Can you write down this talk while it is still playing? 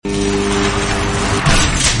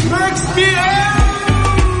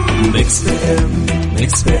ام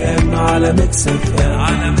ميكس بي ام على ميكس اف ام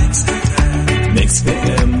على ميكس اف ام ميكس بي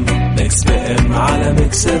ام ميكس بي ام على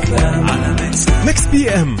ميكس اف ام على ميكس بي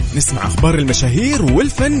ام. نسمع اخبار المشاهير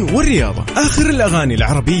والفن والرياضة، اخر الاغاني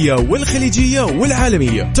العربية والخليجية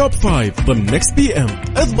والعالمية، توب 5 ضمن ميكس بي ام.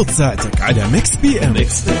 اضبط ساعتك على ميكس بي ام.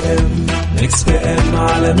 ميكس بي ام ميكس بي ام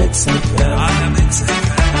على ميكس اف ام على ميكس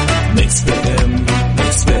اف ام ميكس بي ام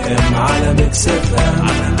ميكس بي ام على ميكس اف ام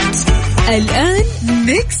على ميكس. الآن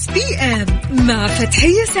ميكس بي ام مع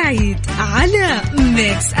فتحية سعيد على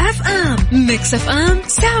ميكس اف ام. ميكس اف ام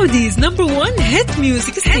سعوديز نمبر 1 هيت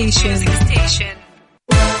ميوزك ستيشن.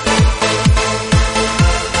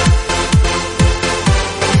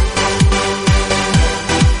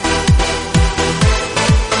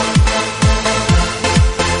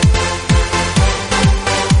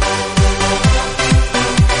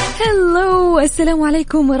 السلام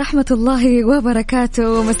عليكم ورحمة الله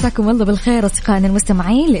وبركاته. مساكم الله بالخير أصدقائنا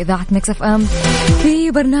المستمعين لإذاعة ميكس اف ام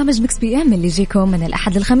في برنامج ميكس بي ام اللي يجيكم من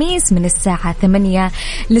الأحد للخميس من الساعة 8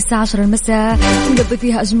 للساعة 10 المساء. نقضي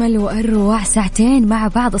فيها أجمل وأروع ساعتين مع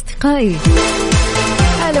بعض أصدقائي.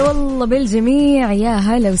 هلا والله بالجميع، يا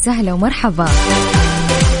هلا وسهلا ومرحبا.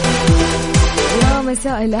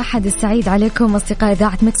 مساء الأحد السعيد عليكم أصدقاء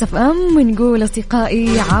إذاعة ميكس اف ام، ونقول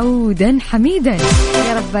أصدقائي عودا حميدا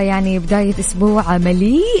يا رب. يعني بداية أسبوع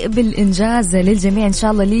مليء بالإنجاز للجميع إن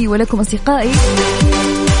شاء الله، لي ولكم أصدقائي.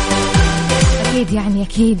 أكيد يعني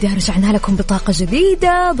أكيد رجعنا لكم بطاقة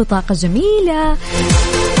جديدة، بطاقة جميلة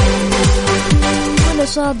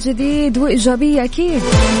ونشاط جديد وإيجابية أكيد.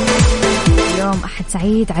 اليوم أحد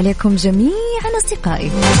سعيد عليكم جميعا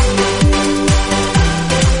أصدقائي.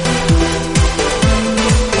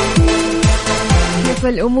 كيف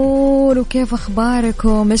الأمور وكيف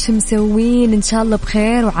أخباركم؟ إيش مسوين؟ إن شاء الله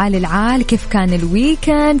بخير وعال العال. كيف كان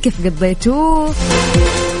الويكند؟ كيف قضيتوه؟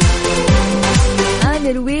 أنا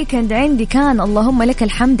الويكند عندي كان اللهم لك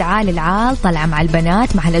الحمد عال العال، طلع مع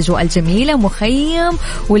البنات مع الأجواء الجميلة، مخيم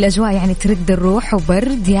والأجواء يعني ترد الروح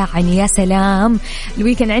وبرد يعني يا سلام.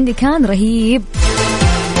 الويكند عندي كان رهيب.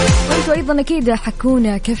 وانتوا أيضا أكيد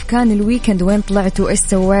حكونا كيف كان الويكند، وين طلعتوا، إيش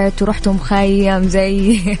سويتوا، رحتوا مخيم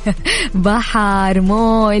زي بحر،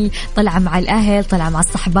 مول، طلع مع الأهل، طلع مع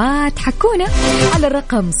الصحبات. حكونا على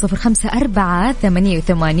الرقم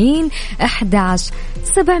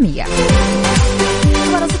 0548811700.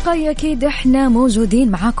 أصدقائي أكيد إحنا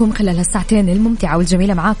موجودين معاكم خلال الساعتين الممتعة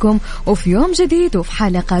والجميلة معاكم، وفي يوم جديد وفي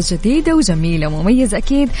حلقة جديدة وجميلة ومميزة.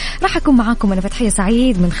 أكيد راح أكون معاكم أنا فتحية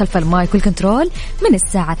سعيد من خلف المايك والكنترول من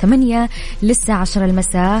الساعة 8 للساعة 10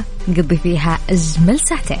 المساء، نقضي فيها أجمل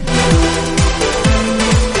ساعتين.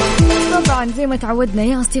 طبعا زي ما تعودنا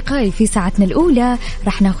يا أصدقائي في ساعتنا الأولى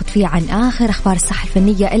راح ناخد فيها عن آخر أخبار الساحة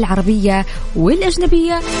الفنية العربية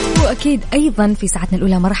والأجنبية، وأكيد أيضا في ساعتنا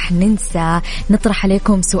الأولى ما راح ننسى نطرح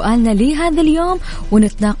عليكم سؤالنا لهذا اليوم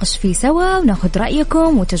ونتناقش فيه سوا وناخد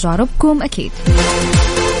رأيكم وتجاربكم أكيد.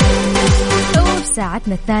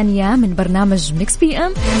 ساعتنا الثانية من برنامج ميكس بي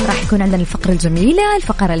ام راح يكون عندنا الفقرة الجميلة،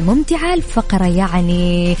 الفقرة الممتعة، الفقرة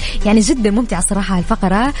يعني جدا ممتعة صراحة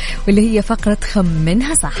الفقرة، واللي هي فقرة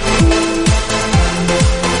خمنها صح.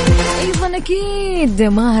 أيضا أكيد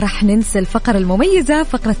ما راح ننسى الفقرة المميزة،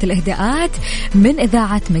 فقرة الإهداءات من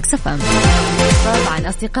إذاعة ميكس اف ام. طبعا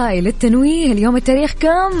أصدقائي للتنويه اليوم التاريخ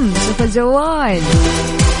كم؟ شوف الجوال،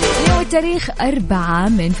 اليوم التاريخ 4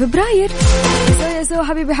 من فبراير. سو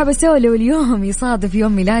حبيبي حاب أسولف، واليوم يصادف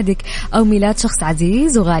يوم ميلادك أو ميلاد شخص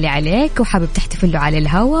عزيز وغالي عليك وحابب تحتفل له على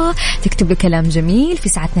الهواء، تكتب له كلام جميل. في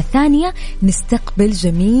ساعتنا الثانية نستقبل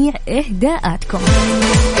جميع إهداءاتكم.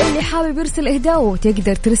 اللي حابب يرسل إهداءه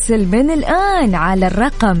تقدر ترسل من الآن على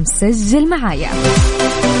الرقم، سجل معايا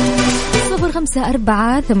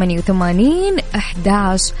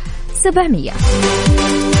 0548811700.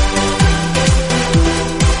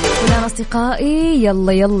 أصدقائي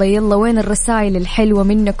يلا يلا يلا، وين الرسائل الحلوة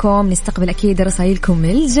منكم؟ نستقبل أكيد رسائلكم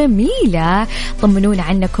الجميلة، طمنونا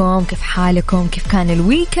عنكم، كيف حالكم، كيف كان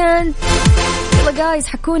الويكند. يلا جايز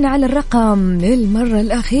حكونا على الرقم للمرة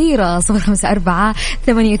الأخيرة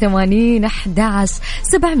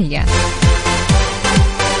 0548811700.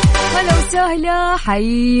 هلا وسهلا،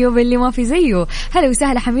 حيوا باللي ما في زيه. هلا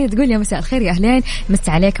وسهلا حميد، تقول يا مساء الخير، يا أهلين،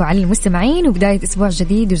 مسا عليك وعلى المستمعين، وبداية أسبوع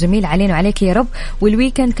جديد وجميل علينا وعليك يا رب.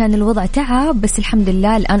 والويكند كان الوضع تعب بس الحمد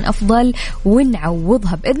لله الآن أفضل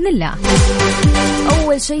ونعوضها بإذن الله.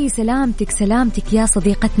 أول شيء سلامتك يا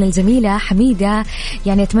صديقتنا الجميلة حميدة،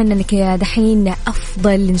 يعني أتمنى أنك دحين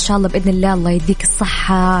أفضل إن شاء الله بإذن الله. الله يديك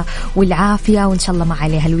الصحة والعافية، وإن شاء الله ما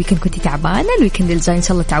عليها الويكند كنت تعبانة، الويكند الجاي إن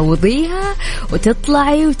شاء الله تعوضيها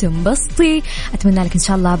وتطلعي وتنبسطي. أتمنى لك إن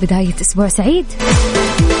شاء الله بداية أسبوع سعيد.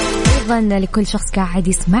 أيضا لكل شخص قاعد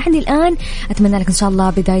يسمعني الآن، أتمنى لك إن شاء الله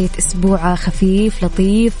بداية أسبوع خفيف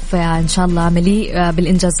لطيف، إن شاء الله مليء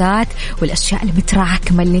بالإنجازات والأشياء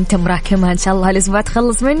المتراكمة اللي أنت مراكمها، إن شاء الله الأسبوع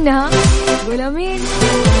تخلص منها. قول آمين.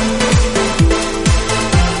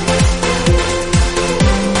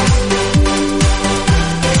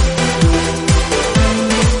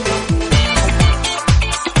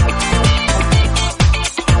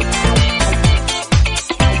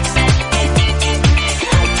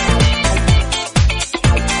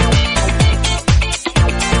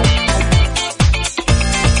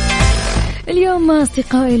 اليوم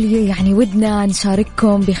أصدقائي يعني ودنا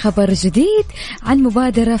نشارككم بخبر جديد عن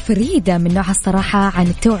مبادرة فريدة من نوعها الصراحة، عن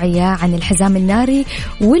التوعية عن الحزام الناري،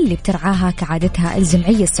 واللي بترعاها كعادتها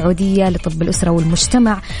الجمعية السعودية لطب الأسرة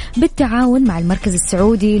والمجتمع بالتعاون مع المركز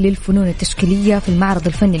السعودي للفنون التشكيلية في المعرض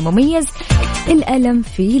الفني المميز الألم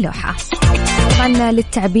في لوحة. طبعا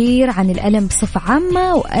للتعبير عن الألم بصفة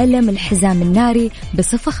عامة وألم الحزام الناري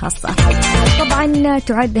بصفة خاصة. طبعا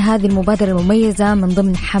تعد هذه المبادرة المميزة من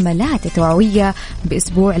ضمن حملات توعوية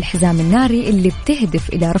بأسبوع الحزام الناري، اللي بتهدف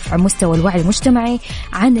إلى رفع مستوى الوعي المجتمعي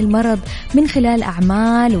عن المرض من خلال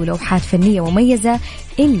أعمال ولوحات فنية مميزة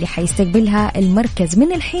اللي حيستقبلها المركز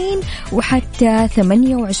من الحين وحتى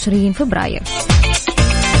 28 فبراير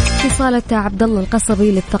في صالة عبد الله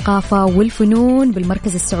القصبي للثقافة والفنون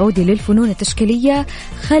بالمركز السعودي للفنون التشكيلية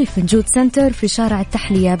خلف نجود سنتر في شارع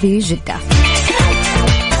التحلية بجدة.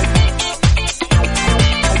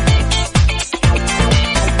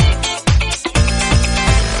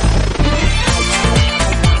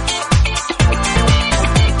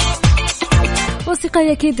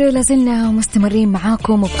 أصدقائي أكيد لازلنا مستمرين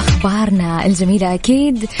معاكم وبأخبارنا الجميلة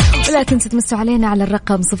أكيد، ولا تنسوا تمسوا علينا على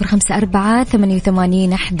الرقم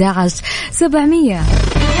 0548811700.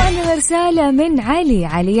 وعندنا رسالة من علي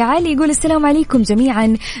يقول السلام عليكم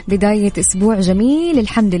جميعا، بداية أسبوع جميل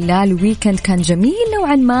الحمد لله، الويكند كان جميل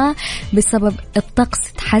نوعا ما بسبب الطقس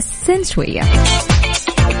تحسن شوية.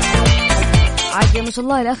 عاد ما شاء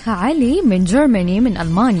الله الأخ علي من جرماني من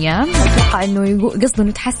ألمانيا، أتوقع أنه قصده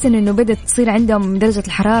أنه تحسن أنه بدأت تصير عندهم درجة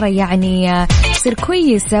الحرارة يعني تصير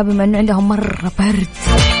كويسة بما أنه عندهم مرة برد،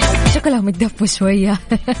 شكلهم يتدفوا شوية.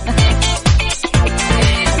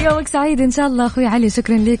 يومك سعيد إن شاء الله أخوي علي،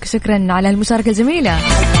 شكرا لك وشكرا على المشاركة الجميلة.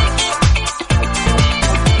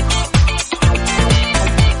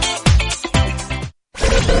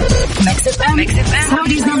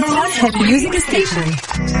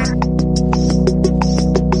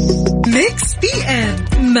 ميكس بي ام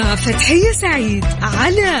مع فتحية سعيد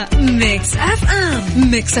على ميكس اف ام.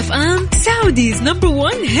 ميكس اف ام سعوديز نمبر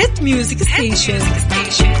 1 هيت ميوزك ستيشن.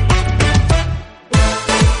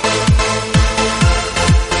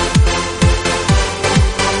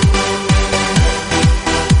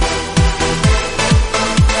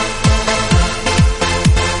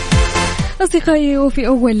 أصدقائي، وفي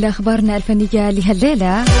أول أخبارنا الفنية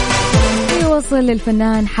لهالليلة، يواصل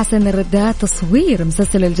الفنان حسن الرداد تصوير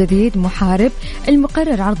مسلسل الجديد محارب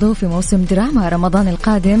المقرر عرضه في موسم دراما رمضان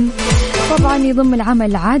القادم. طبعا يضم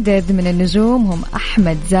العمل عدد من النجوم هم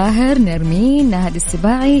أحمد زاهر، نرمين، ناهد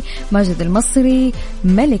السباعي، ماجد المصري،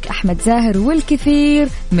 ملك أحمد زاهر والكثير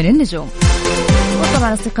من النجوم.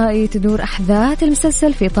 وطبعا أصدقائي تدور أحداث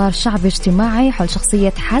المسلسل في إطار شعبي اجتماعي حول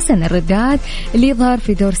شخصية حسن الرداد اللي يظهر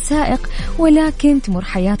في دور سائق، ولكن تمر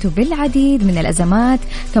حياته بالعديد من الأزمات،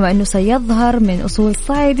 كما أنه سيظهر من أصول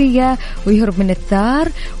صعيدية ويهرب من الثار،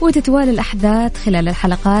 وتتوالى الأحداث خلال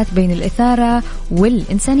الحلقات بين الإثارة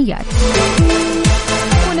والإنسانيات.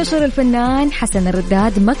 ونشر الفنان حسن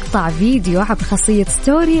الرداد مقطع فيديو عبر خاصية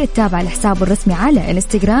ستوري التابع لحسابه الرسمي على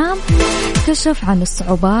انستغرام، كشف عن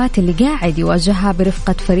الصعوبات اللي قاعد يواجهها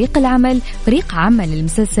برفقة فريق عمل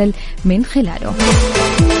المسلسل من خلاله،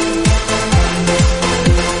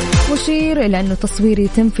 مشير إلى أنه التصوير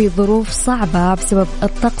يتم في ظروف صعبة بسبب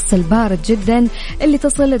الطقس البارد جدا اللي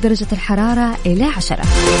تصل درجة الحرارة إلى 10.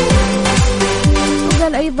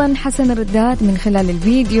 وقال أيضا حسن الرداد من خلال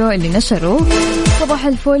الفيديو اللي نشره: صباح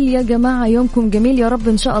الفل يا جماعة، يومكم جميل يا رب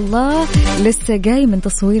إن شاء الله، لسه جاي من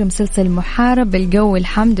تصوير مسلسل محارب، الجو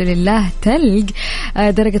الحمد لله تلج،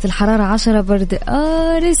 درجة الحرارة 10، برد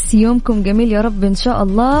قارس، يومكم جميل يا رب إن شاء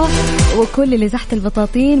الله، وكل اللي تحت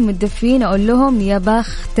البطاطين متدفين أقول لهم يا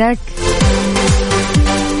بختك.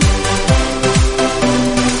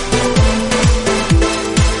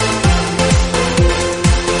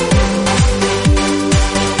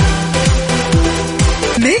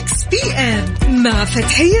 ميكس بي ام مع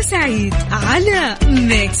فتحية سعيد على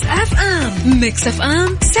ميكس اف ام. ميكس اف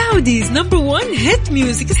ام سعوديز نمبر 1 هيت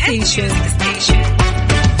ميوزك ستيشن.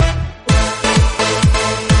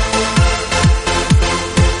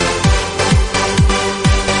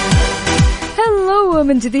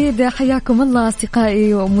 ومن جديد حياكم الله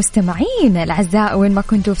أصدقائي ومستمعين الأعزاء وين ما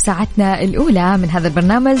كنتوا في ساعتنا الأولى من هذا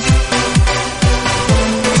البرنامج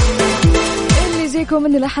اللي يجيكم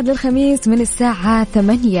من الأحد للخميس من الساعة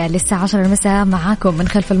 8 للساعة 10 المساء. معاكم من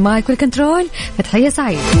خلف المايك والكنترول فتحية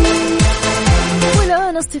سعيد.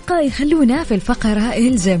 والآن أصدقائي خلونا في الفقرة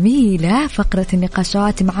الجميلة، فقرة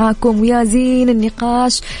النقاشات معاكم ويا زين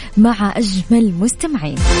النقاش مع أجمل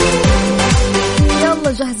مستمعين.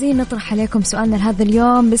 يلا جاهزين نطرح عليكم سؤالنا لهذا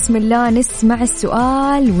اليوم. بسم الله نسمع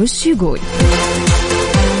السؤال وش يقول.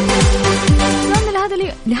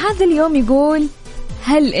 سؤالنا لهذا اليوم يقول: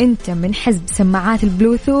 هل أنت من حزب سماعات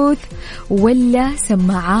البلوتوث ولا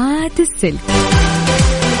سماعات السلك؟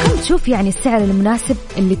 كم تشوف يعني السعر المناسب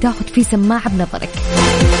اللي تاخد فيه سماعة بنظرك؟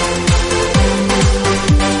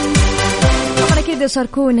 كده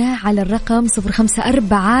شاركونا على الرقم 0548811700.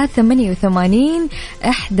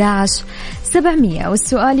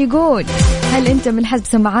 والسؤال يقول: هل أنت من حزب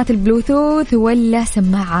سماعات البلوتوث ولا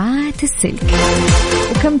سماعات السلك؟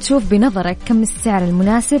 وكم تشوف بنظرك كم السعر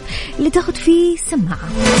المناسب اللي تاخد فيه سماعة؟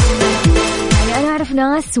 يعني أنا أعرف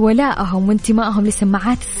ناس ولاءهم وانتمائهم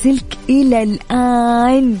لسماعات السلك إلى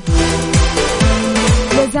الآن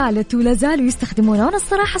لا زالوا يستخدمونها. وأنا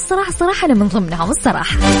الصراحة أنا من ضمنهم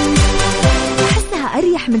الصراحة.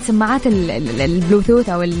 أريح من سماعات البلوتوث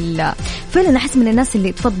أو فعلا أحس من الناس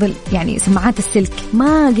اللي تفضل يعني سماعات السلك.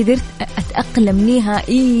 ما قدرت أتأقلم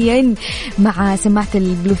نهائيا مع سماعة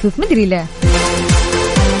البلوتوث، مدري ليه. يا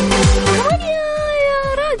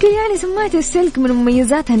راجل يعني سماعة السلك من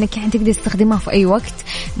مميزاتها أنك يعني تقدر تستخدمها في أي وقت،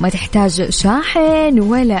 ما تحتاج شاحن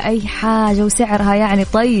ولا أي حاجة، وسعرها يعني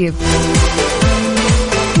طيب.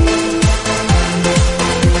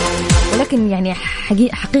 لكن يعني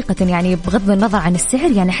حقيقة يعني بغض النظر عن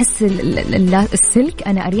السعر يعني أحس السلك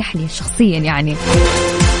أنا أريح لي شخصيا. يعني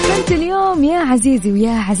أنت اليوم يا عزيزي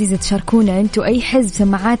ويا عزيزة تشاركونا أنتوا أي حزب،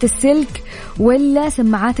 سماعات السلك ولا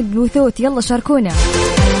سماعات البلوتوث؟ يلا شاركونا.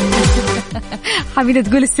 حميدة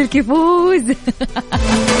تقول السلك يفوز.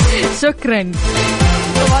 شكرا.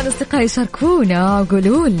 طبعا أصدقائي شاركونا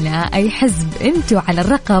وقولوا لنا أي حزب أنتوا على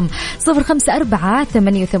الرقم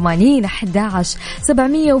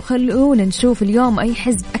 0548811700 وخلونا نشوف اليوم أي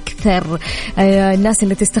حزب أكثر، الناس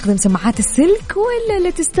اللي تستخدم سماعات السلك ولا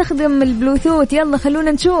اللي تستخدم البلوتوث. يلا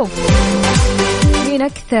خلونا نشوف مين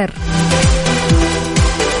أكثر.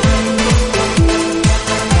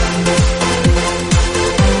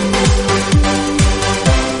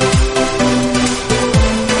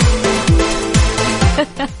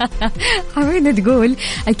 حميدة تقول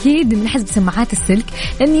أكيد من حزب سماعات السلك،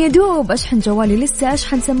 لأني يدوب أشحن جوالي لسه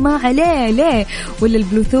أشحن سماعة ليه ولا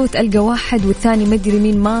البلوتوث ألقى واحد والثاني مدري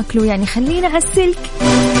مين ماكله. يعني خلينا على السلك.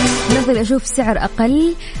 نظل أشوف سعر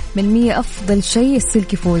أقل من 100 أفضل شيء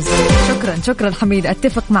السلك يفوز. شكرا حميدة،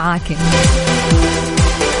 أتفق معاك.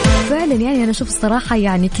 فعلا يعني أنا أشوف الصراحة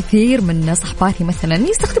يعني كثير من صحباتي مثلا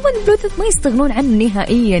يستخدمون البلوتوث ما يستغنون عنه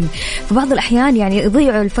نهائيا. في بعض الأحيان يعني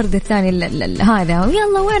يضيعوا الفرد الثاني هذا،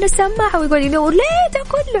 ويلا وين السماعة، ويقول يدور ليه ده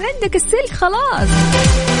كله عندك السلك خلاص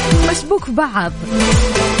مشبوك في بعض.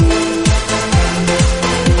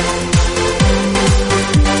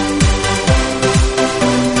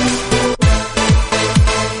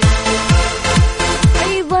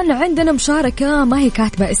 عندنا مشاركة ما هي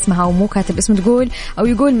كاتبة اسمها ومو كاتب اسمه،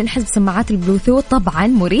 يقول من حزب سماعات البلوتوث طبعا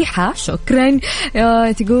مريحة. شكرا.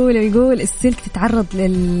 يقول السلك تتعرض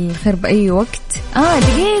للخرب بأي وقت.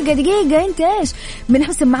 دقيقة انت ايش من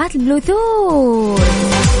حزب سماعات البلوتوث؟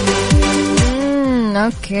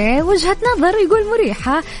 اوكي وجهة نظر. يقول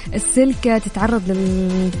مريحة، السلك تتعرض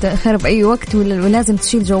للخرب بأي وقت ولازم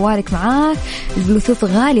تشيل جوالك معاك. البلوتوث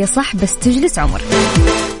غالية صح بس تجلس عمر.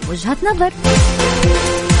 وجهة نظر.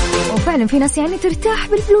 وفعلا في ناس يعني ترتاح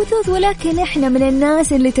بالبلوتوث، ولكن احنا من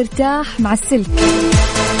الناس اللي ترتاح مع السلك.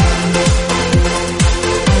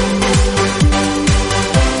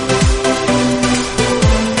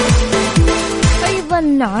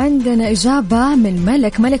 ايضا عندنا اجابة من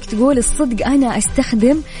ملك تقول الصدق انا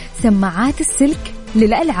استخدم سماعات السلك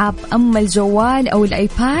للألعاب، اما الجوال او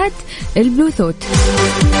الايباد البلوتوث.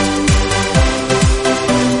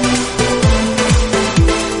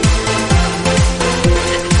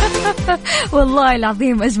 والله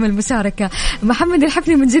العظيم أجمل مشاركة. محمد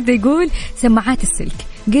الحفني من جدة يقول سماعات السلك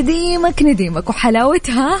قديمك نديمك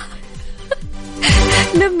وحلاوتها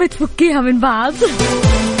لما تفكيها من بعض.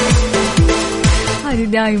 هذه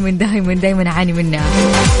دايما أعاني منها،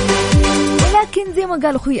 ولكن زي ما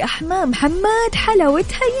قال أخوي محمد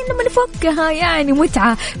حلاوتها لما نفكها يعني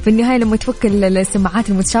متعة في النهاية. لما تفك السماعات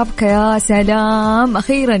المتشابكة يا سلام.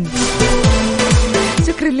 أخيرا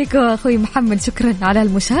شكرا لك أخوي محمد، شكرا على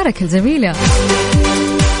المشاركة الجميلة.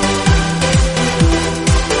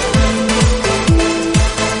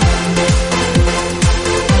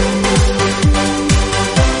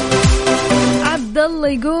 الله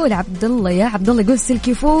يقول عبد الله يقول سلك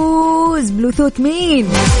يفوز بلوتوث مين؟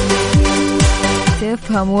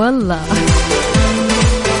 تفهم والله.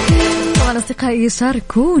 طبعا أصدقائي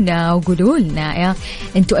شاركونا وقولوا لنا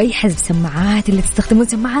أنتوا أي حزب سماعات اللي تستخدمون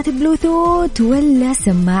سماعات البلوتوث ولا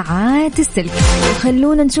سماعات السلك،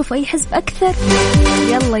 وخلونا نشوف أي حزب أكثر.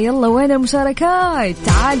 يلا وين المشاركات؟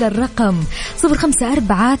 تعال الرقم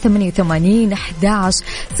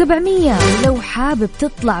 0548811700. لو حابب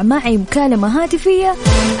تطلع معي مكالمة هاتفية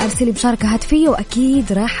أرسلي مشاركة هاتفية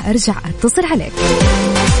وأكيد راح أرجع أتصل عليك.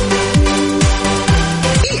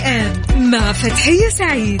 مع فتحية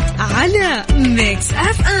سعيد على ميكس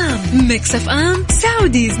اف ام. ميكس اف ام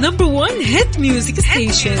سعوديز نمبر 1 هيت ميوزك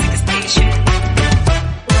ستيشن.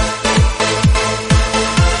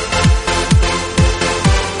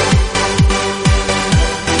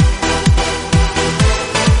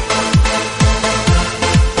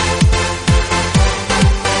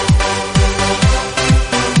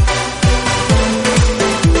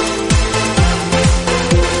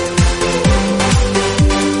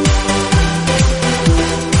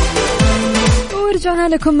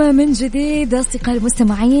 رجعنا لكم من جديد أصدقائي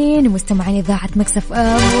المستمعين ومستمعين إذاعة ميكس اف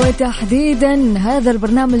ام، وتحديدا هذا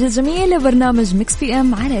البرنامج الجميل برنامج ميكس بي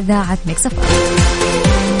ام على إذاعة ميكس اف ام.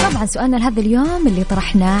 طبعا سؤالنا لهذا اليوم اللي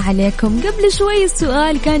طرحناه عليكم قبل شوي،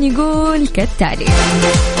 السؤال كان يقول كالتالي.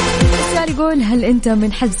 السؤال يقول هل أنت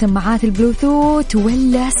من حزب سماعات البلوتوث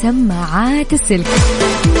ولا سماعات السلك؟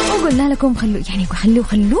 وقلنا لكم خلونا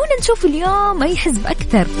نشوف اليوم أي حزب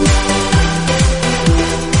أكثر.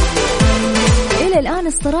 إلى الآن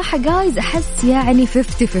الصراحة جايز أحس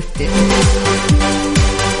 50-50.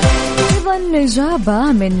 أيضا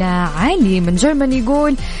إجابة من علي من جرماني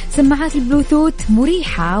يقول سماعات البلوتوث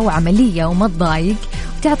مريحة وعملية وما تضايق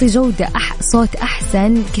وتعطي جودة صوت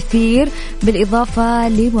أحسن كثير، بالإضافة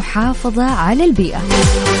لمحافظة على البيئة.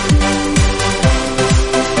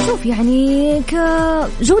 شوف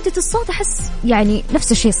كجودة الصوت أحس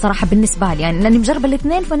نفس الشيء الصراحة بالنسبة لي، لأني مجربة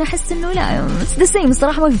الاثنين، فأنا أحس إنه لا السيم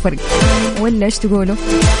الصراحة ما في فرق. ولا إيش تقولوا؟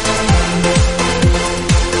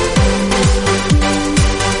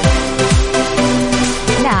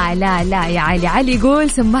 لا يا علي يقول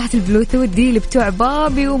سماعة البلوتوث دي اللي بتوع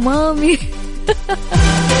بابي ومامي.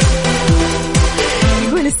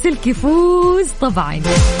 يقول السلك يفوز طبعا.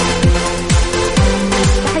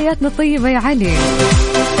 تحياتنا طيبة يا علي.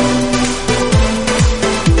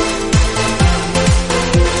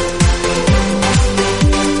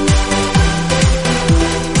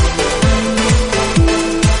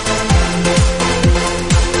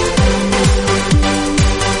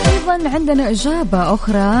 عندنا إجابة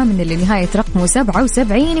أخرى من اللي نهاية رقمه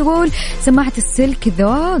 77 يقول سماعة السلك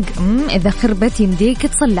ذوق، إذا خربت يمديك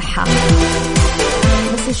تصلحها.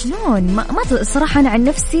 بس شلون؟ ما صراحة أنا عن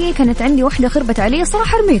نفسي كانت عندي واحدة خربت علي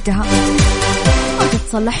صراحة رميتها، ما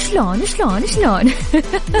تتصلح. شلون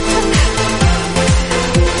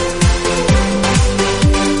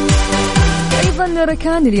أيضا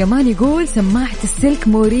ركان اليماني يقول سماعة السلك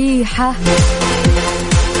مريحة.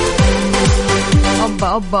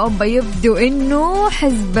 أوبا يبدو إنه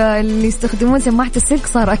حزب اللي يستخدمون سماعة السلك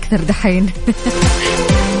صار أكثر دحين.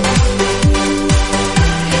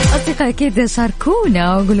 أصدقائي كده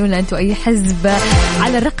شاركونا وقولوا لنا أنتوا أي حزب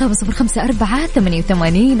على الرقم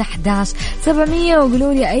 0548811700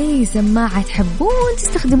 وقولوا لي أي سماعة تحبون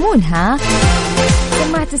تستخدمونها،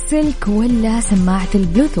 سماعة السلك ولا سماعة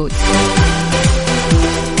البلوتوث.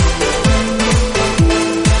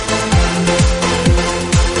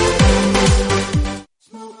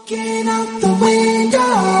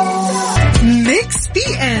 ميكس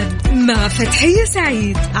بي ام مع فتحية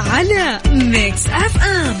سعيد على ميكس اف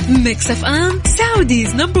ام. ميكس اف ام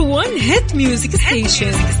سعوديز نمبر 1 هيت ميوزك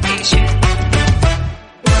ستيشن.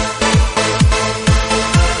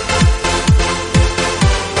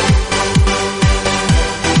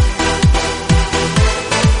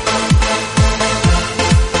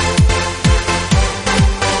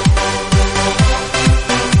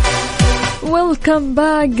 ويلكم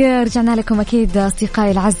باك. رجعنا لكم أكيد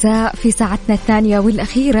أصدقائي الأعزاء في ساعتنا الثانية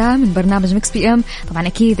والأخيرة من برنامج ميكس بي ام. طبعا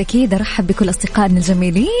أكيد أرحب بكل أصدقائنا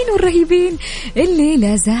الجميلين والرهيبين اللي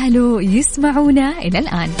لا زالوا يسمعونا إلى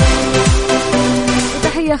الآن.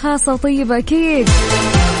 تحية خاصة وطيبة أكيد.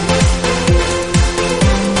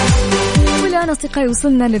 والآن أصدقائي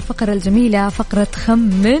وصلنا للفقرة الجميلة، فقرة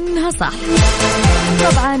خمنها صح.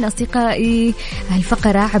 طبعا أصدقائي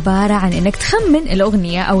الفقرة عبارة عن أنك تخمن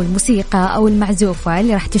الأغنية أو الموسيقى أو المعزوفة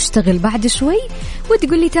اللي راح تشتغل بعد شوي،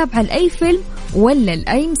 وتقول لي تابعة لأي فيلم ولا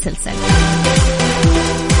لأي مسلسل.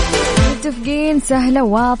 متفقين؟ سهلة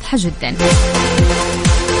واضحة جدا.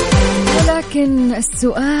 ولكن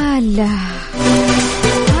السؤال،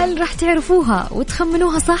 هل راح تعرفوها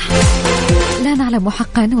وتخمنوها صح؟ لا نعلم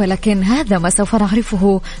حقا، ولكن هذا ما سوف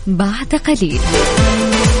نعرفه بعد قليل.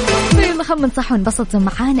 نخمن صح ونبسط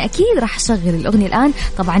معانا أكيد راح أشغل الأغنية الآن.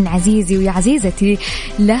 طبعا عزيزي ويا عزيزتي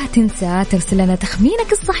لا تنسى ترسل لنا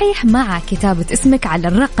تخمينك الصحيح مع كتابة اسمك على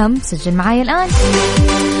الرقم، سجل معايا الآن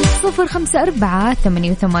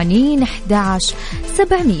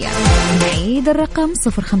 054-88-11-700. نعيد الرقم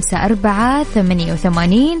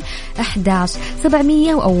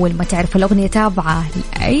 054-88-11-700. وأول ما تعرف الأغنية تابعة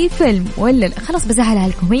لأي فيلم ولا خلاص بسهلها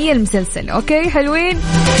لكم هي المسلسل. أوكي حلوين،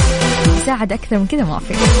 مساعد أكثر من كذا ما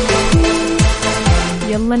في.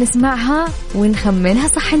 يلا نسمعها ونخمنها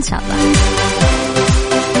صح إن شاء الله.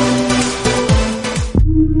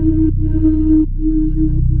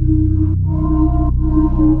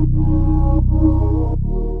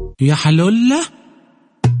 يا حلولة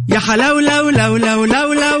يا حلولة لو لو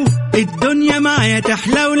لو لو الدنيا معايا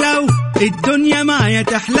تحلولو، الدنيا معايا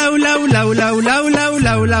تحلولو لو لو لو لو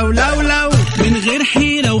لو لو لو لو من غير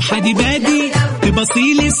حيرة وحدي بادي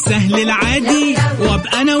ببصيل السهل العادي،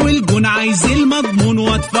 وابقى انا والجون عايز المضمون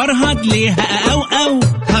واتفرهد ليها او او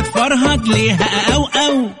هتفرهد ليها او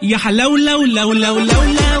او. يا حلولو لو لو لو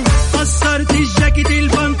لو قصرت الجاكيت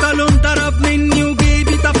البنطلون ضرب مني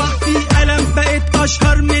وجيبي طفح في قلم، بقيت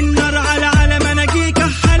اشهر من نار على علم، انا جيك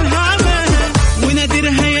احلها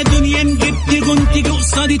ونادرها يا دنيا جبت جون تيجي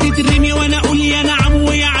قصادي تترمي وانا اقول يا نعم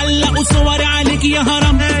ويعلقوا صوري عليك يا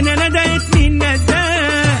هرم. انا ندهتني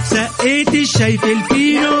النداء سقيت الشاي في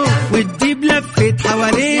الفينو والديب لفت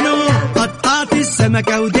حوالينه، قطعت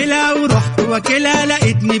السمكة وديلها ورحت واكلها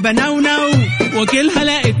لقيتني بنونو، واكلها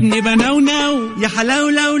لقيتني بنونو. يا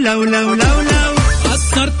حلاولو لو لو لو لو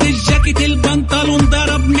قصرت الجاكيت البنطلون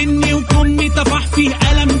ضرب مني وكمي طفح فيه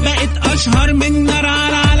قلم، بقت اشهر من نار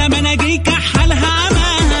على علم، انا جيك احلها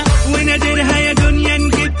معاها ونادرها يا دنيا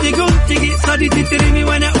جبت جون تيجي قصادي تترمي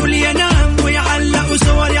وانا اقول يا نعم ويعلقوا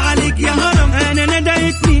صوري عليك يا هرم. انا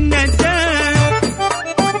ندهتني النداء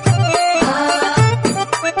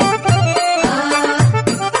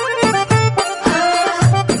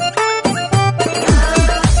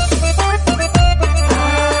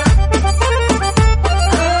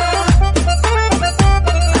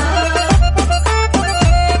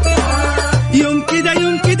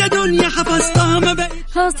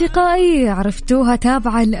أصدقائي عرفتوها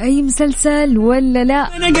تابعة لأي مسلسل ولا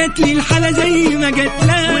لا؟ أنا جت لي الحالة زي ما جت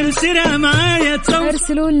لها ونسرها معايا تصور.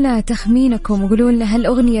 ارسلوا لنا تخمينكم وقولوا لنا هل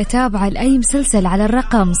أغنية تابعة لأي مسلسل على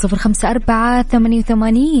الرقم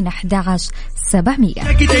 054-88-11-700.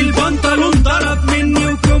 جاكيت البنطلون ضرب مني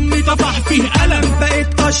وكمي طفح فيه قلم،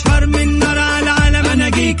 بقيت أشهر من نار على علم، أنا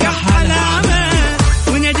جيك أحلى عمى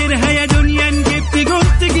ونادرها يا دنيا جبت جون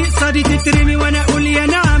تيجي قصادي تترمي وأنا أقول يا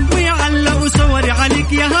نعم ويعلقوا صوري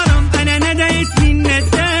عليك يا هرم. أنا ندهتني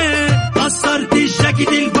النداء قصرت الجاكيت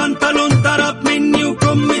البنطلون ضرب مني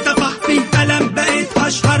وكمي طفح فيه قلم، بقيت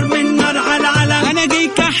أشهر من نار على علم، أنا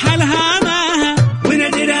جيك أحلها معاها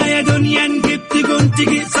ونادرها يا دنيا جبت جون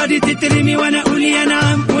تيجي قصادي تترمي وأنا أقول يا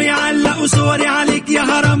نعم ويعلقوا صوري عليك يا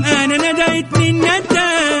هرم. أنا ندهتني النداء.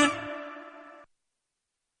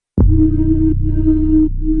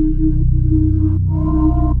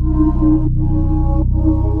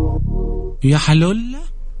 يا حلولة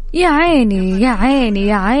يا عيني يا عيني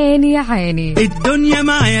يا عيني يا عيني الدنيا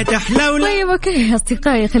معايا تحلولة. طيب اوكي يا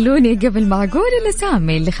اصدقائي، خلوني قبل ما اقول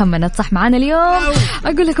الاسامي اللي خمنت صح معنا اليوم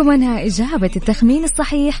اقول لكم انها اجابة التخمين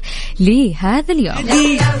الصحيح لهذا اليوم.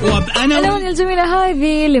 الأغنية الجميلة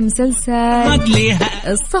هذه لمسلسل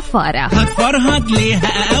الصفارة. هتفرهد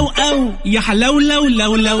ليها او او. يا حلولة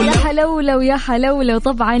لو لو يا حلولة يا حلولة.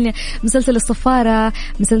 طبعا مسلسل الصفارة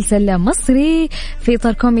مسلسل مصري في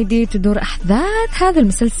اطار كوميدي تدور احداث هذا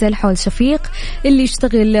المسلسل حول شفيق اللي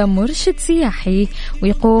يشتغل مرشد سياحي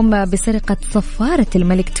ويقوم بسرقة صفارة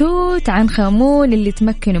الملك توت عنخ آمون اللي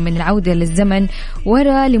تمكنوا من العودة للزمن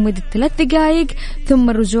وراء لمدة 3 دقائق ثم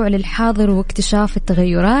الرجوع للحاضر واكتشاف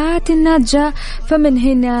التغيرات الناتجة. فمن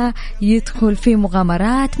هنا يدخل في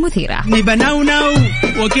مغامرات مثيرة. نبنونو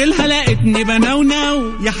وكلها لقيتني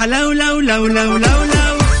بنونو. يا حلاولو لو لو لو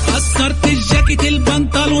لو قصرت الجاكيت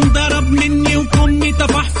البنطلون ضرب مني وكمي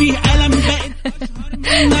طفح فيه قلم،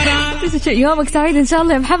 بقت يومك سعيد إن شاء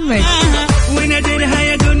الله يا محمد. ونادرها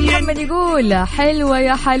يا دنيا محمد يقول حلوة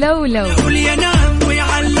يا حلولو. قول يا نعم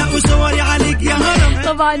ويعلقوا صوري عليك يا هرم.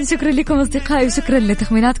 طبعا شكرا لكم أصدقائي وشكرا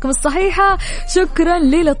لتخميناتكم الصحيحة. شكرا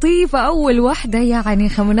للطيفة أول واحدة يعني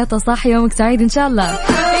خمنتها صح. يومك سعيد إن شاء الله.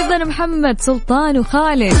 أيضا محمد سلطان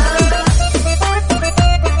وخالد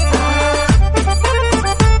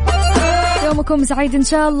يومكم سعيد إن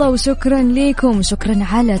شاء الله، وشكرا لكم، شكرا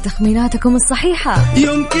على تخميناتكم الصحيحة.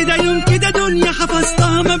 يوم كده دنيا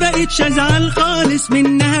حفظتها، ما بقتش أزعل خالص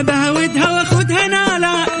منها، بهودها واخدها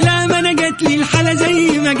نعلة. لا ما أنا جات لي الحالة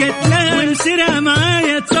زي ما جات لها، والسرعة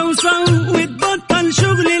معايا تصوصو، وتبطل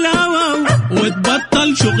شغل العوعو،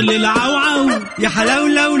 وتبطل شغل العوعو. يا حلاو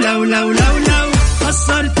لو لو لو لو لو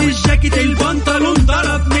قصرت الجاكيت البنطلون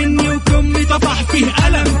ضرب مني وكمي طفح فيه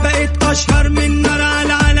قلم، بقيت أشهر من نار على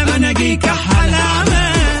العالم. أنا جيك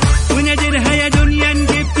حلامة ونادرها يا دنيا،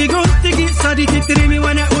 نجبت جون تجي صاري تترمي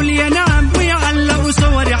وأنا أقول يا نعم، ويعلقوا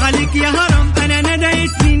صوري عليك يا هرم. أنا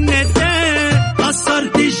نديت من نداء،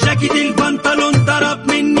 قصرت الجاكيت البنطلون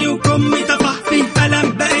ضرب مني وكمي طفح فيه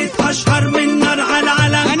قلم، بقيت أشهر من نار على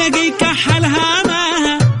العالم. أنا جيك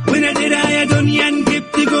حلامة ونادرها يا دنيا،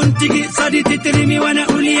 نجبت جون تجي صاري تترمي وأنا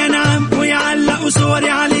أقول يا نعم، ويعلقوا صوري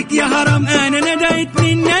عليك يا هرم. أنا نديت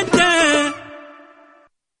من نداء.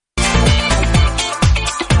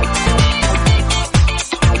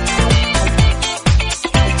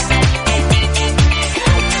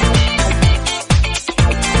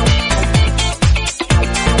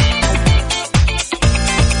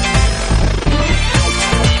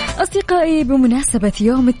 أصدقائي بمناسبة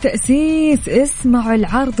يوم التأسيس اسمعوا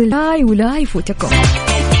العرض لاي ولا يفوتكم.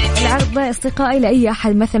 العرض أصدقائي لأي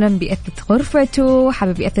أحد مثلا بيأثث غرفته،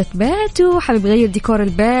 حابب يأثث بيته، حابب يغير ديكور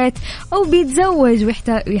البيت، أو بيتزوج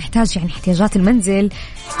ويحتاج يعني احتياجات المنزل.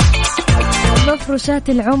 مفروشات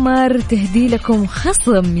العمر تهدي لكم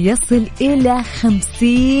خصم يصل إلى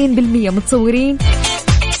 50%، متصورين؟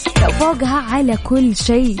 لا فوقها على كل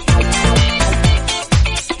شيء.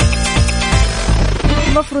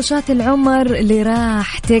 مفروشات العمر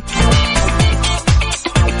لراحتك.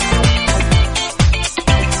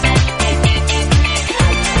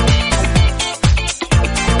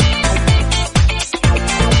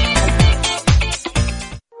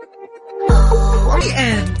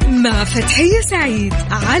 مع فتحية سعيد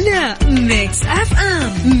على ميكس اف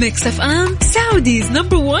ام. ميكس اف ام سعوديز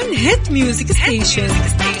نمبر 1 هيت ميوزك ستيشن.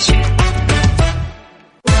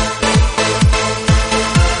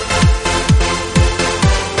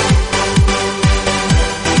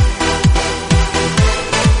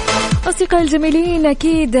 أصدقائي الجميلين،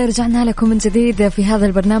 أكيد رجعنا لكم من جديد في هذا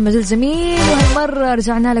البرنامج الجميل، وهالمرة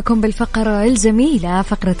رجعنا لكم بالفقرة الجميلة،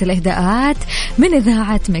 فقرة الإهداءات من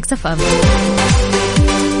إذاعة ميكس اف ام.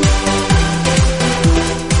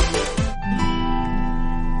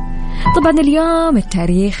 طبعا اليوم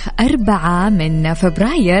التاريخ 4 من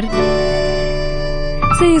فبراير.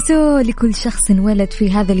 سيسو لكل شخص ولد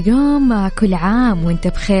في هذا اليوم كل عام وانت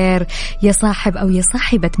بخير يا صاحب أو يا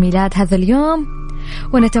صاحبة ميلاد هذا اليوم،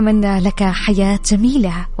 ونتمنى لك حياة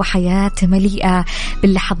جميلة وحياة مليئة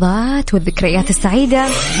باللحظات والذكريات السعيدة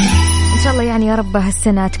إن شاء الله. يعني يا رب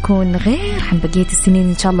هالسنة تكون غير عن بقية السنين،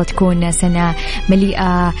 إن شاء الله تكون سنة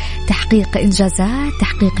مليئة تحقيق إنجازات،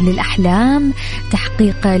 تحقيق للأحلام،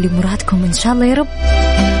 تحقيق لمرادكم إن شاء الله يا رب.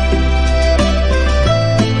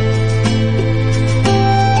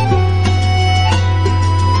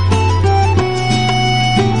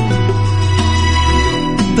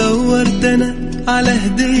 دورت أنا على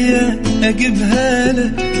هدية أجيبها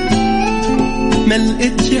لك، ما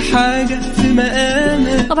لقيتش حاجة في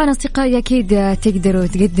مقامك. طبعا أصدقائي أكيد تقدروا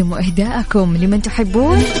تقدموا إهداءكم لمن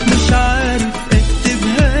تحبون. مش عارف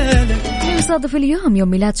أكتبها لك، يصادف اليوم يوم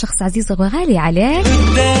ميلاد شخص عزيز وغالي عليك،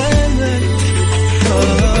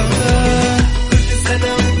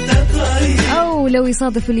 أو لو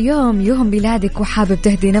يصادف اليوم يوم ميلادك وحابب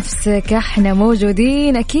تهدي نفسك، احنا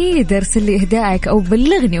موجودين أكيد. ارسل لي إهدائك أو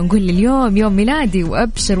بلغني ونقول لي اليوم يوم ميلادي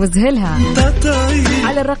وأبشر وزهلها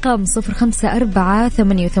على الرقم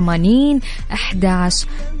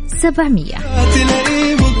 0548811700.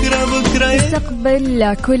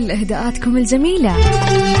 استقبل كل إهداءاتكم الجميلة.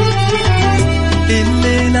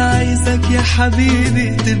 الليلة عايزك يا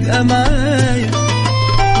حبيبي تبقى معايا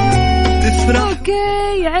تفرح.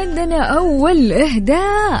 اوكي عندنا أول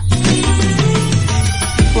إهداء،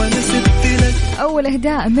 أول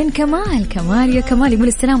إهداء من كمال يا كمال، يقول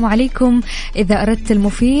السلام عليكم، إذا أردت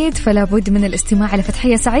المفيد فلا بد من الاستماع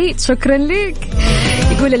لفتحية سعيد. شكرا لك.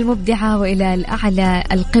 يقول المبدعة وإلى الأعلى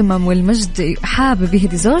القمم والمجد، حابب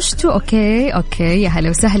يهدي زوجته. أوكي يا هلا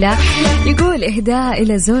وسهلا. يقول إهداء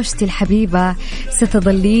إلى زوجتي الحبيبة،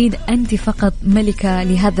 ستظلين أنت فقط ملكة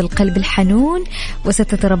لهذا القلب الحنون،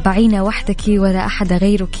 وستتربعين وحدك ولا أحد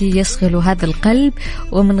غيرك يشغل هذا القلب،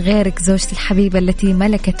 ومن غيرك زوجتي الحبيبة التي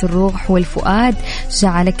ملكت الروح والفؤاد،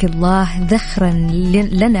 جعلك الله ذخرا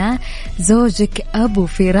لنا، زوجك أبو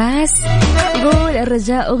فراس. يقول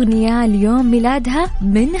الرجاء أغنية اليوم ميلادها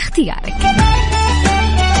من اختيارك.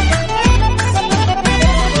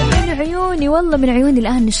 من عيوني والله من عيوني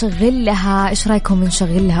الآن نشغل لها. إيش رأيكم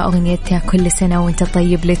نشغل لها أغنيتها كل سنة وانت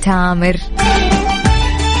طيب لتامر؟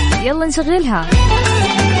 يلا نشغلها.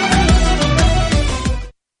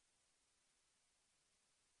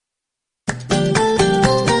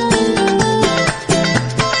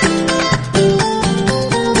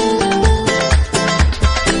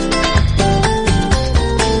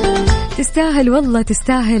 تستاهل والله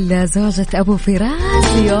تستاهل زوجة أبو فراس،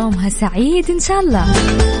 يومها سعيد إن شاء الله.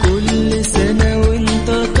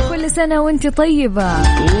 كل سنة وانت طيبة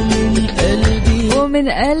ومن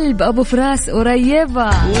قلب أبو فراس قريبة.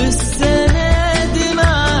 والسنة دي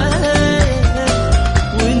معايا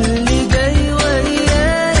واللي جاي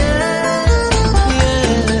ويايا يا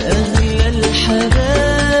أغلى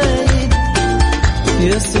الحبايب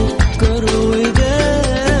يا سكر ودايب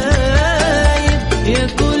يا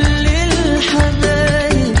كل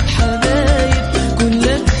الحبايب حبايب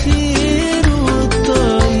كلك خير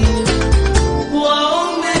والطيب.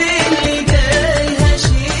 وعمري اللي جاي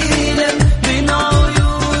هشيلك بين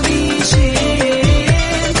عيوني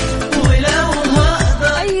شيل ولو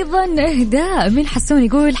هقدر. أيضا إهداء من حسون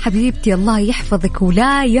يقول حبيبتي الله يحفظك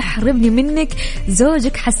ولا يحرمني منك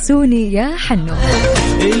زوجك حسوني يا حنو.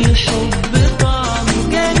 الحب طعم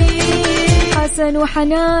جميل حسن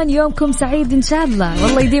وحنان يومكم سعيد إن شاء الله،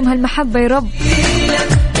 والله يديم هالمحبة يا رب.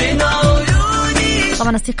 بين عيوني.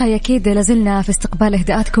 طبعا أصدقائي أكيد لازلنا في استقبال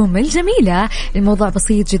إهداءاتكم الجميلة. الموضوع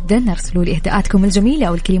بسيط جدا، ارسلوا لي إهداءاتكم الجميلة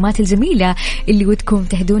أو الكلمات الجميلة اللي ودكم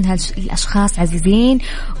تهدونها لأشخاص عزيزين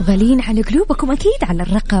وغاليين على قلوبكم، أكيد على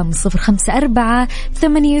الرقم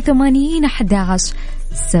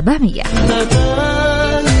 0548811700.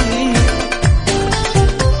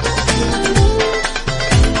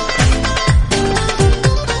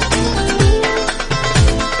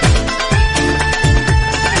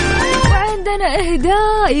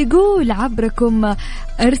 إهداء يقول عبركم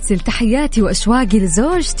أرسل تحياتي وأشواقي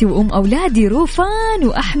لزوجتي وأم أولادي روفان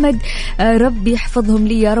وأحمد، ربي يحفظهم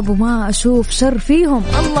لي يا رب وما أشوف شر فيهم،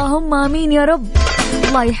 اللهم آمين يا رب.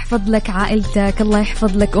 الله يحفظ لك عائلتك، الله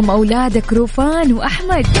يحفظ لك أم أولادك روفان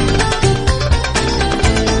وأحمد.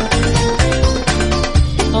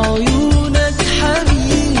 عيونك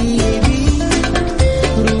حبيبي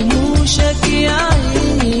رموشك يا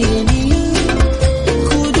عيني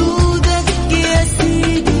خدودك يا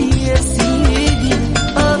سيدي يا سيدي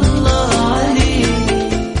الله عليك.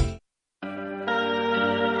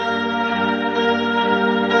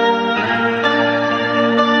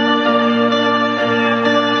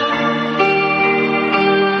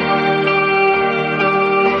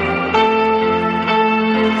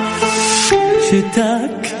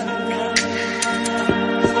 شتاك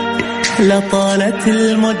لطالت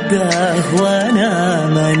المدة وانا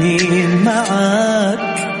ماني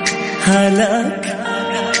معاك هلاك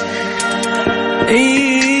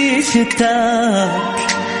شتاك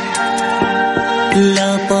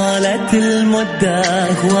لطالت المدة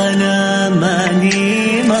وانا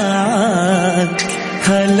ماني معاك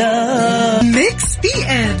هلاك. ميكس بي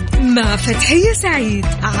ام مع فتحية سعيد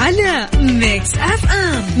على ميكس اف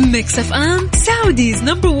ام. ميكس اف ام سعوديز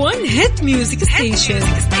نمبر 1 هيت ميوزك ستيشن.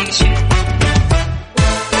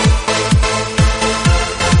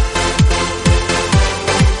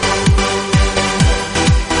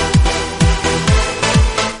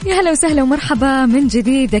 هلا وسهلا ومرحبا من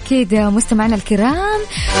جديد أكيد مستمعنا الكرام،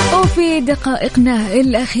 وفي دقائقنا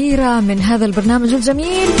الأخيرة من هذا البرنامج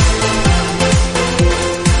الجميل.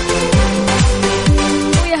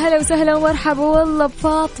 ويا هلا وسهلا ومرحبا والله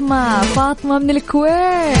بفاطمة من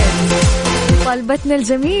الكويت طالبتنا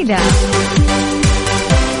الجميلة.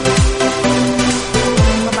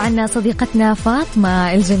 طبعا صديقتنا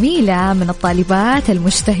فاطمة الجميلة من الطالبات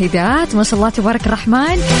المجتهدات ما شاء الله تبارك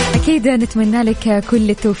الرحمن. أكيد نتمنى لك كل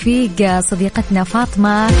التوفيق صديقتنا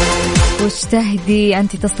فاطمة، واجتهدي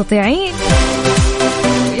أنت تستطيعين،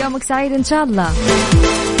 يومك سعيد إن شاء الله.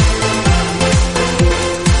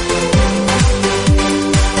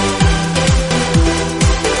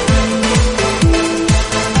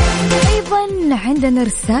 أيضا عندنا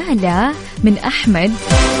رسالة من أحمد،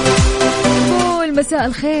 مساء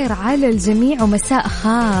الخير على الجميع ومساء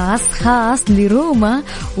خاص لروما،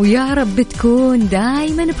 ويا رب تكون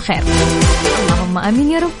دايما بخير، اللهم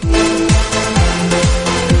آمين يا رب.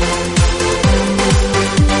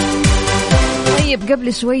 طيب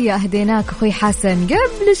قبل شوية هديناك أخوي حسن،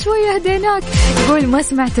 قبل شوية هديناك، يقول ما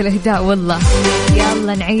سمعت الإهداء والله،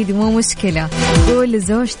 يلا نعيد مو مشكلة. يقول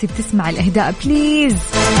لزوجتي بتسمع الإهداء بليز.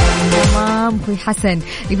 تمام أخوي حسن.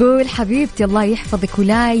 يقول حبيبتي الله يحفظك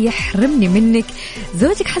ولا يحرمني منك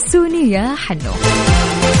زوجك حسوني يا حنو،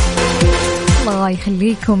 الله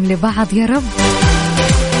يخليكم لبعض يا رب.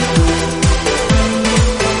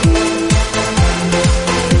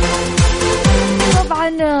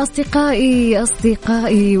 يا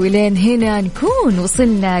أصدقائي ولين هنا نكون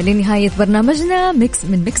وصلنا لنهاية برنامجنا ميكس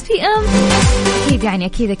من ميكس بي ام.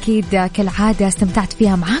 أكيد كالعادة استمتعت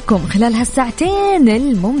فيها معاكم خلال هالساعتين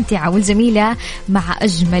الممتعة والجميلة مع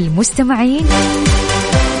أجمل مستمعين.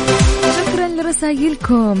 شكرا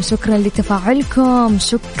لرسائلكم، شكرا لتفاعلكم،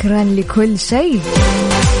 شكرا لكل شيء.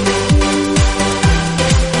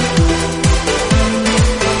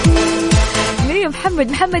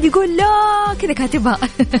 محمد يقول لا كذا كاتبها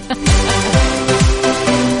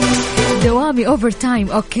دوامي اوفر تايم.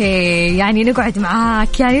 اوكي يعني نقعد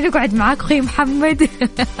معاك اخوي محمد.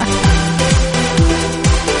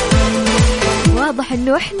 واضح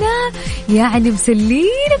انه احنا يعني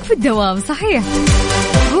مسلينك في الدوام. صحيح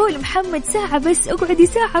قول محمد ساعة بس، اقعدي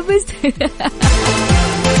ساعة بس.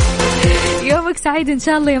 يومك سعيد إن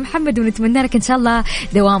شاء الله يا محمد، ونتمنى لك إن شاء الله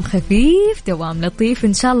دوام خفيف، دوام لطيف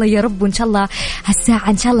إن شاء الله يا رب. وإن شاء الله هالساعة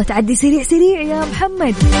إن شاء الله تعدي سريع يا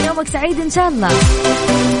محمد. يومك سعيد إن شاء الله.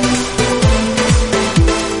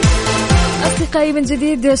 أصدقائي من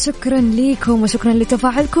جديد شكرا لكم وشكرا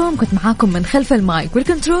لتفاعلكم. كنت معاكم من خلف المايك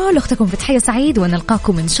والكنترول أختكم فتحية سعيد،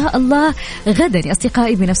 ونلقاكم إن شاء الله غدا يا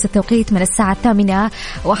أصدقائي بنفس التوقيت من الساعة 8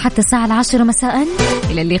 وحتى الساعة 10 مساء.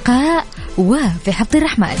 إلى اللقاء وفي حفظ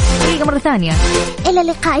الرحمن. دقيقة مرة ثانية، إلى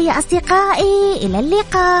اللقاء يا أصدقائي، إلى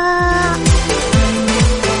اللقاء.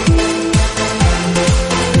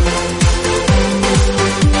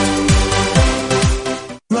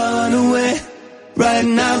 Right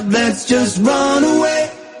now, let's just run away.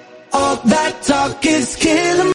 All that talk is killing me.